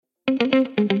Hi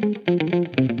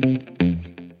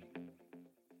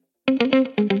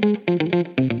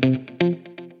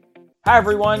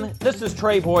everyone, this is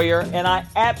Trey Boyer, and I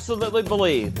absolutely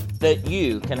believe that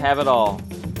you can have it all.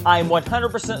 I am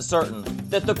 100% certain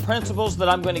that the principles that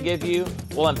I'm going to give you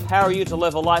will empower you to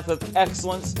live a life of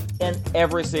excellence in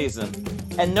every season.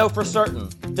 And know for certain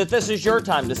that this is your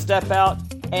time to step out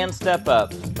and step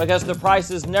up, because the price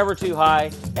is never too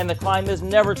high and the climb is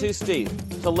never too steep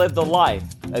to live the life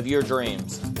of your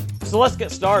dreams. So let's get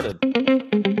started.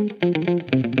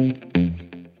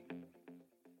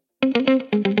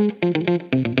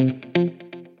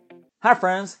 Hi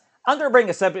friends, I'm going to bring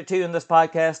a subject to you in this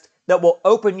podcast that will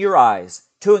open your eyes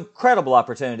to incredible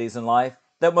opportunities in life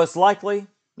that most likely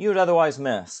you would otherwise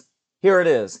miss. Here it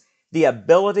is, the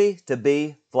ability to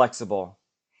be flexible.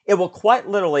 It will quite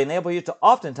literally enable you to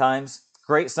oftentimes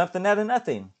create something out of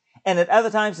nothing, and at other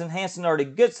times enhance an already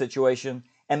good situation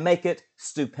and make it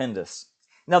stupendous.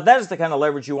 Now that is the kind of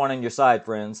leverage you want on your side,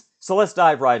 friends, so let's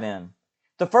dive right in.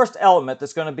 The first element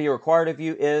that's going to be required of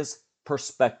you is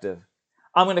perspective.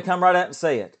 I'm going to come right out and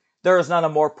say it. There is not a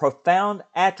more profound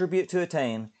attribute to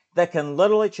attain that can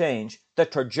literally change the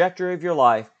trajectory of your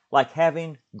life like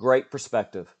having great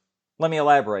perspective. Let me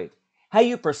elaborate. How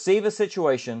you perceive a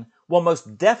situation will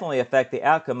most definitely affect the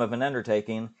outcome of an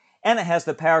undertaking, and it has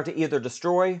the power to either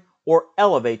destroy or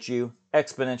elevate you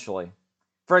exponentially.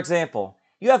 For example,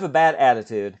 you have a bad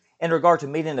attitude in regard to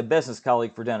meeting a business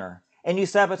colleague for dinner, and you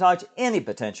sabotage any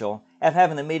potential of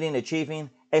having the meeting achieving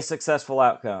a successful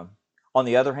outcome. On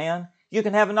the other hand, you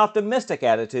can have an optimistic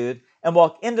attitude and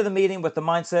walk into the meeting with the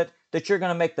mindset that you're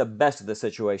going to make the best of the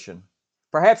situation.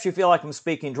 Perhaps you feel like I'm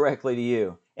speaking directly to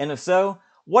you, and if so,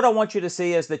 what I want you to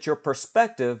see is that your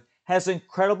perspective has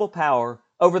incredible power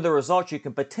over the results you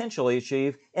can potentially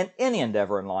achieve in any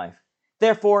endeavor in life.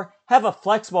 Therefore, have a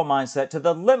flexible mindset to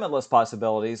the limitless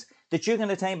possibilities that you can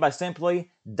attain by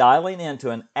simply dialing into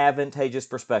an advantageous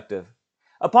perspective.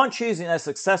 Upon choosing a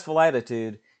successful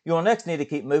attitude, you will next need to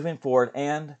keep moving forward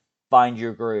and find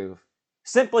your groove.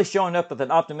 Simply showing up with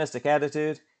an optimistic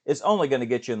attitude is only going to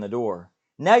get you in the door.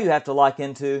 Now you have to lock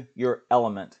into your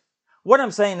element. What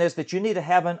I'm saying is that you need to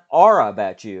have an aura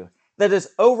about you that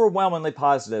is overwhelmingly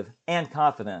positive and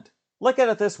confident. Look at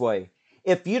it this way.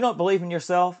 If you don't believe in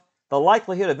yourself, the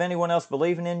likelihood of anyone else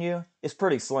believing in you is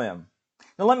pretty slim.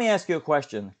 Now let me ask you a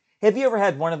question. Have you ever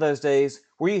had one of those days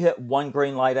where you hit one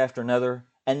green light after another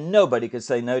and nobody could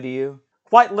say no to you?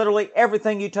 Quite literally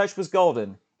everything you touched was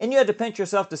golden, and you had to pinch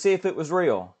yourself to see if it was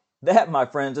real. That, my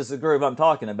friends, is the groove I'm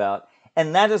talking about,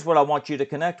 and that is what I want you to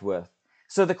connect with.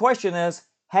 So the question is,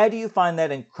 how do you find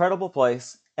that incredible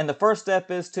place? And the first step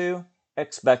is to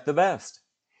expect the best.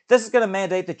 This is going to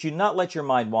mandate that you not let your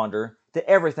mind wander to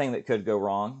everything that could go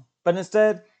wrong, but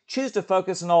instead choose to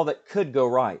focus on all that could go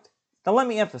right. Now let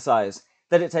me emphasize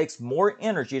that it takes more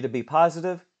energy to be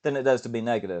positive than it does to be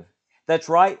negative. That's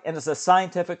right, and it's a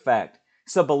scientific fact.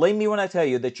 So believe me when I tell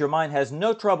you that your mind has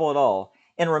no trouble at all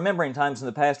in remembering times in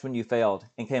the past when you failed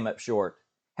and came up short.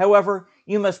 However,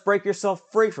 you must break yourself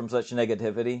free from such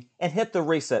negativity and hit the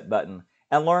reset button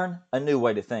and learn a new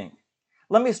way to think.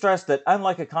 Let me stress that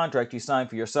unlike a contract you sign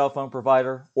for your cell phone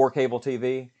provider or cable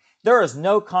TV, there is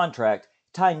no contract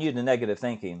tying you to negative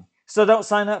thinking. So don't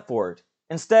sign up for it.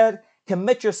 Instead,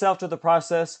 commit yourself to the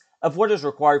process of what is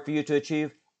required for you to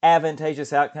achieve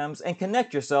advantageous outcomes and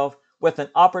connect yourself with an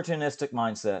opportunistic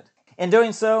mindset. In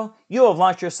doing so, you will have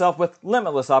launched yourself with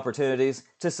limitless opportunities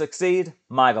to succeed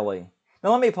mightily.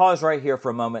 Now let me pause right here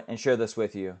for a moment and share this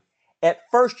with you. At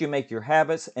first you make your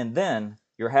habits, and then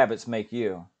your habits make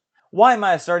you. Why am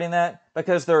I asserting that?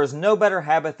 Because there is no better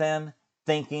habit than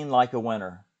thinking like a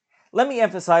winner. Let me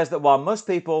emphasize that while most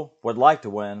people would like to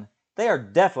win, they are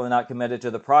definitely not committed to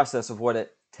the process of what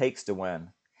it takes to win.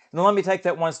 Now let me take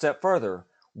that one step further.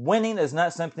 Winning is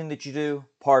not something that you do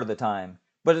part of the time,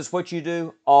 but it's what you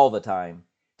do all the time.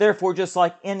 Therefore, just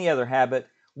like any other habit,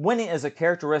 winning is a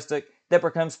characteristic that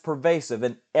becomes pervasive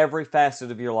in every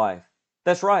facet of your life.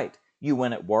 That's right. You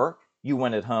win at work, you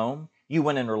win at home, you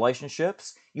win in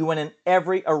relationships, you win in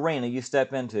every arena you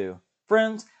step into.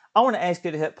 Friends, I want to ask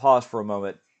you to hit pause for a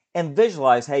moment and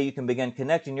visualize how you can begin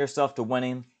connecting yourself to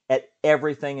winning at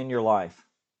everything in your life.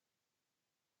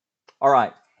 All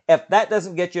right, if that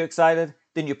doesn't get you excited,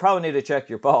 then you probably need to check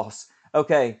your pulse.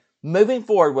 Okay, moving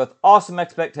forward with awesome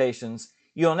expectations,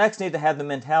 you'll next need to have the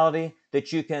mentality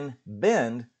that you can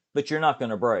bend, but you're not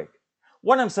going to break.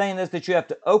 What I'm saying is that you have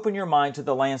to open your mind to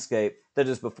the landscape that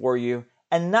is before you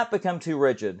and not become too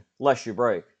rigid, lest you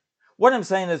break. What I'm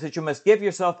saying is that you must give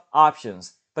yourself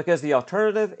options, because the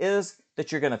alternative is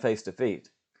that you're going to face defeat.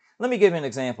 Let me give you an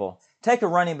example. Take a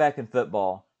running back in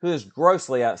football who is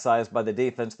grossly outsized by the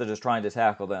defense that is trying to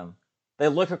tackle them. They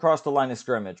look across the line of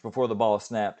scrimmage before the ball is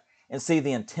snapped and see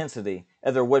the intensity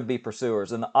of their would-be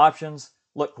pursuers, and the options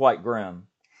look quite grim.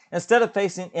 Instead of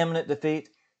facing imminent defeat,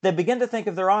 they begin to think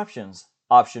of their options.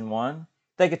 Option 1,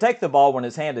 they could take the ball when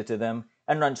it's handed to them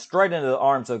and run straight into the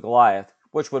arms of Goliath,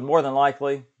 which would more than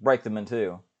likely break them in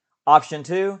two. Option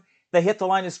 2, they hit the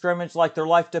line of scrimmage like their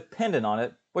life depended on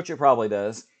it, which it probably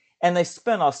does, and they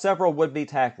spin off several would-be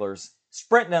tacklers,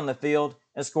 sprint down the field,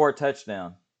 and score a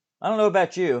touchdown. I don't know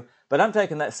about you, but I'm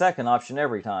taking that second option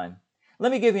every time.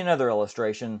 Let me give you another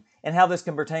illustration and how this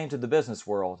can pertain to the business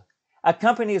world. A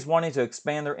company is wanting to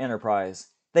expand their enterprise.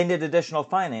 They need additional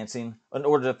financing in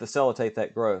order to facilitate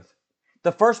that growth.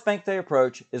 The first bank they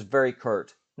approach is very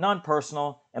curt,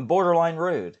 non-personal, and borderline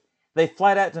rude. They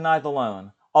flat out deny the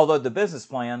loan, although the business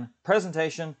plan,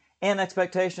 presentation, and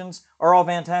expectations are all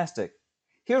fantastic.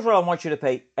 Here's what I want you to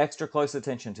pay extra close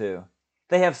attention to.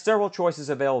 They have several choices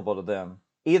available to them.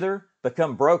 Either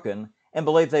become broken and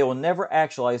believe they will never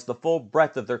actualize the full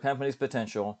breadth of their company's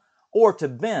potential, or to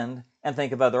bend and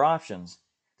think of other options.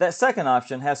 That second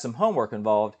option has some homework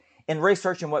involved in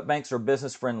researching what banks are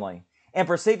business friendly, and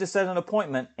proceed to set an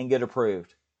appointment and get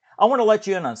approved. I want to let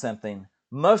you in on something.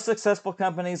 Most successful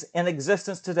companies in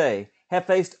existence today have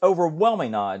faced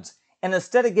overwhelming odds, and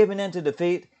instead of giving in to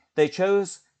defeat, they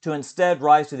chose to instead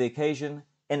rise to the occasion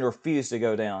and refuse to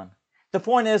go down. The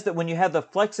point is that when you have the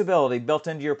flexibility built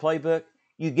into your playbook,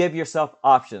 you give yourself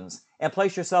options and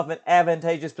place yourself in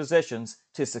advantageous positions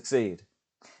to succeed.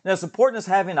 Now, as important as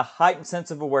having a heightened sense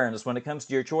of awareness when it comes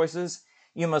to your choices,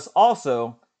 you must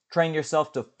also train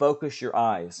yourself to focus your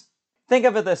eyes. Think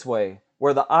of it this way: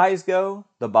 where the eyes go,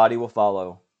 the body will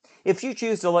follow. If you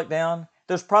choose to look down,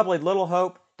 there's probably little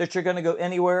hope that you're going to go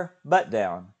anywhere but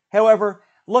down. However,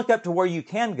 look up to where you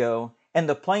can go, and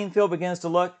the playing field begins to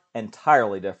look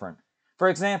entirely different. For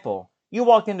example, you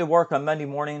walk into work on Monday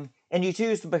morning and you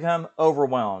choose to become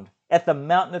overwhelmed at the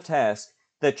mountain of tasks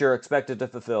that you're expected to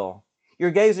fulfill.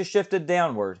 Your gaze is shifted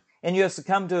downward, and you have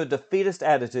succumbed to a defeatist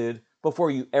attitude before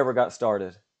you ever got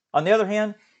started. On the other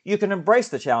hand, you can embrace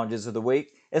the challenges of the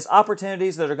week as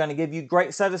opportunities that are going to give you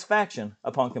great satisfaction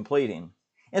upon completing.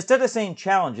 Instead of seeing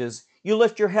challenges, you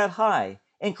lift your head high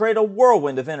and create a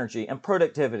whirlwind of energy and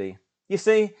productivity. You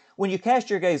see, when you cast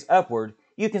your gaze upward,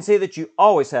 you can see that you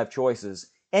always have choices,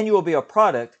 and you will be a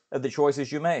product of the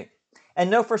choices you make. And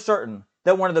know for certain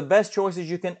that one of the best choices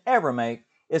you can ever make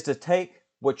is to take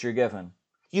what you're given.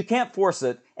 You can't force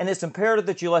it, and it's imperative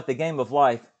that you let the game of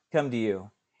life come to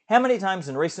you. How many times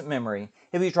in recent memory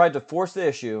have you tried to force the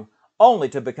issue only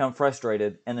to become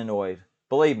frustrated and annoyed?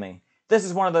 Believe me, this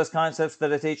is one of those concepts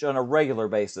that I teach on a regular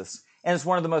basis, and it's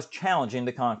one of the most challenging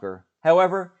to conquer.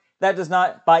 However, that does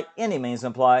not by any means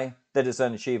imply that it's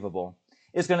unachievable.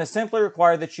 It's going to simply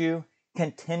require that you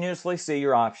continuously see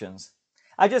your options.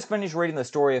 I just finished reading the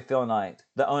story of Phil Knight,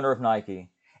 the owner of Nike,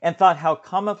 and thought how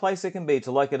commonplace it can be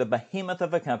to look at a behemoth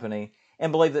of a company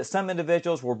and believe that some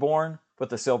individuals were born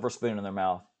with a silver spoon in their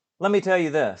mouth. Let me tell you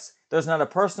this, there's not a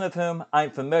person of whom I'm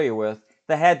familiar with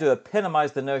that had to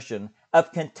epitomize the notion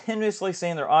of continuously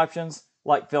seeing their options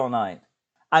like Phil Knight.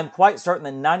 I'm quite certain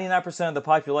that 99% of the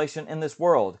population in this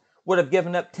world would have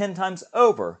given up 10 times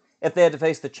over if they had to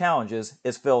face the challenges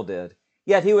as Phil did.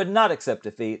 Yet he would not accept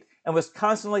defeat and was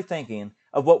constantly thinking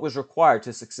of what was required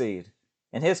to succeed.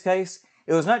 In his case,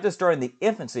 it was not just during the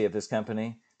infancy of his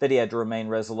company that he had to remain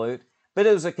resolute, but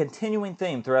it was a continuing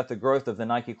theme throughout the growth of the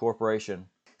Nike Corporation.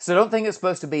 So don't think it's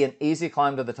supposed to be an easy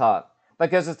climb to the top,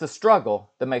 because it's the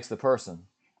struggle that makes the person.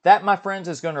 That, my friends,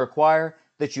 is going to require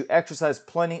that you exercise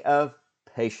plenty of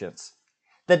patience.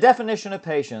 The definition of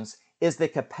patience is the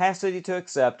capacity to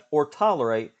accept or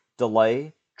tolerate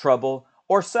delay, trouble,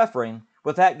 or suffering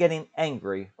without getting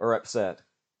angry or upset.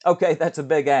 Okay, that's a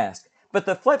big ask, but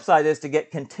the flip side is to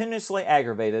get continuously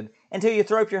aggravated until you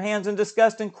throw up your hands in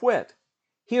disgust and quit.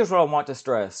 Here's what I want to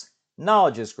stress.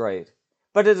 Knowledge is great,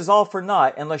 but it is all for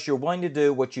naught unless you're willing to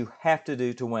do what you have to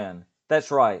do to win. That's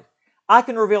right. I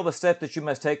can reveal the steps that you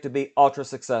must take to be ultra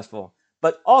successful,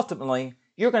 but ultimately,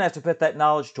 you're going to have to put that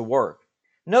knowledge to work.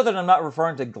 Know that I'm not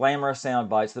referring to glamorous sound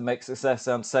bites that make success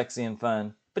sound sexy and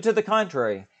fun, but to the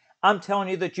contrary, I'm telling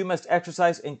you that you must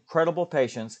exercise incredible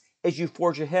patience as you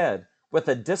forge ahead with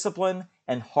a disciplined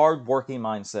and hard-working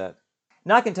mindset.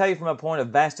 Now, I can tell you from a point of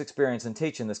vast experience in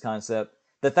teaching this concept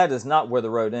that is not where the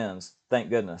road ends, thank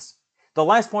goodness. The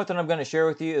last point that I'm going to share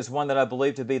with you is one that I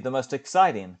believe to be the most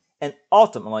exciting and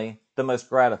ultimately the most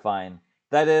gratifying.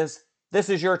 That is, this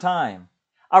is your time.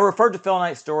 I referred to Phil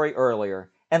Knight's story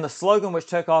earlier, and the slogan which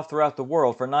took off throughout the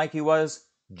world for Nike was,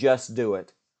 "Just do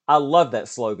it." I love that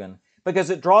slogan because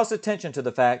it draws attention to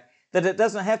the fact that it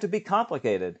doesn't have to be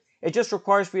complicated. It just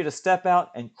requires for you to step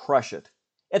out and crush it.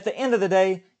 At the end of the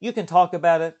day, you can talk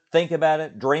about it, think about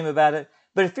it, dream about it,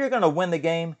 but if you're going to win the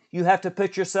game, you have to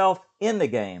put yourself in the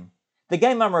game. The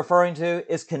game I'm referring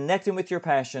to is connecting with your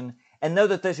passion and know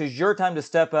that this is your time to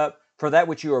step up for that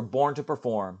which you are born to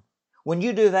perform. When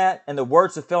you do that, in the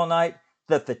words of Phil Knight,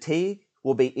 the fatigue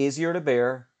will be easier to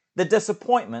bear, the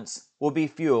disappointments will be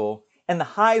fuel, and the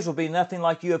highs will be nothing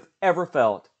like you have ever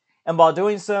felt. And while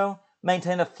doing so,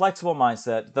 maintain a flexible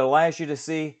mindset that allows you to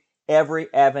see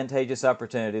every advantageous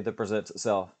opportunity that presents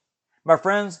itself. My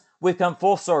friends, we've come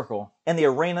full circle in the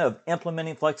arena of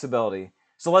implementing flexibility,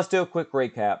 so let's do a quick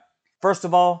recap. First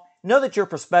of all, know that your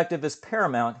perspective is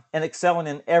paramount in excelling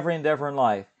in every endeavor in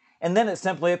life, and then it's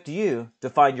simply up to you to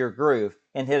find your groove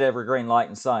and hit every green light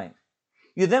in sight.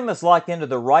 You then must lock into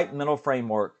the right mental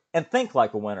framework and think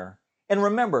like a winner. And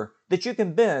remember that you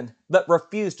can bend but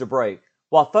refuse to break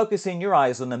while focusing your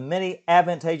eyes on the many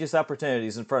advantageous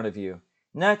opportunities in front of you.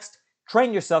 Next,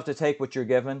 train yourself to take what you're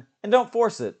given and don't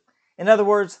force it. In other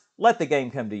words, let the game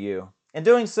come to you. In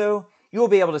doing so, you will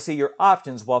be able to see your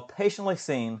options while patiently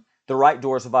seeing the right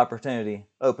doors of opportunity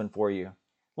open for you.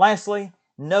 Lastly,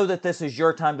 know that this is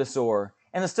your time to soar,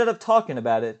 and instead of talking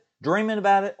about it, dreaming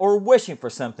about it, or wishing for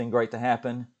something great to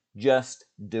happen, just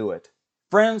do it.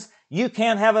 Friends, you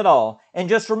can have it all, and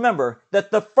just remember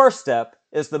that the first step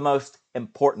is the most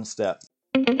important step.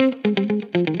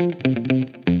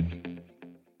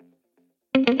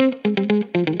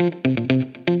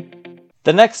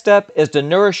 The next step is to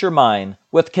nourish your mind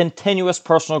with continuous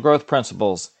personal growth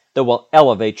principles that will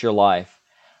elevate your life.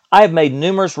 I have made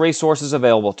numerous resources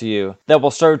available to you that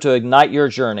will serve to ignite your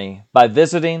journey by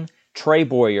visiting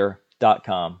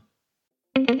TreyBoyer.com.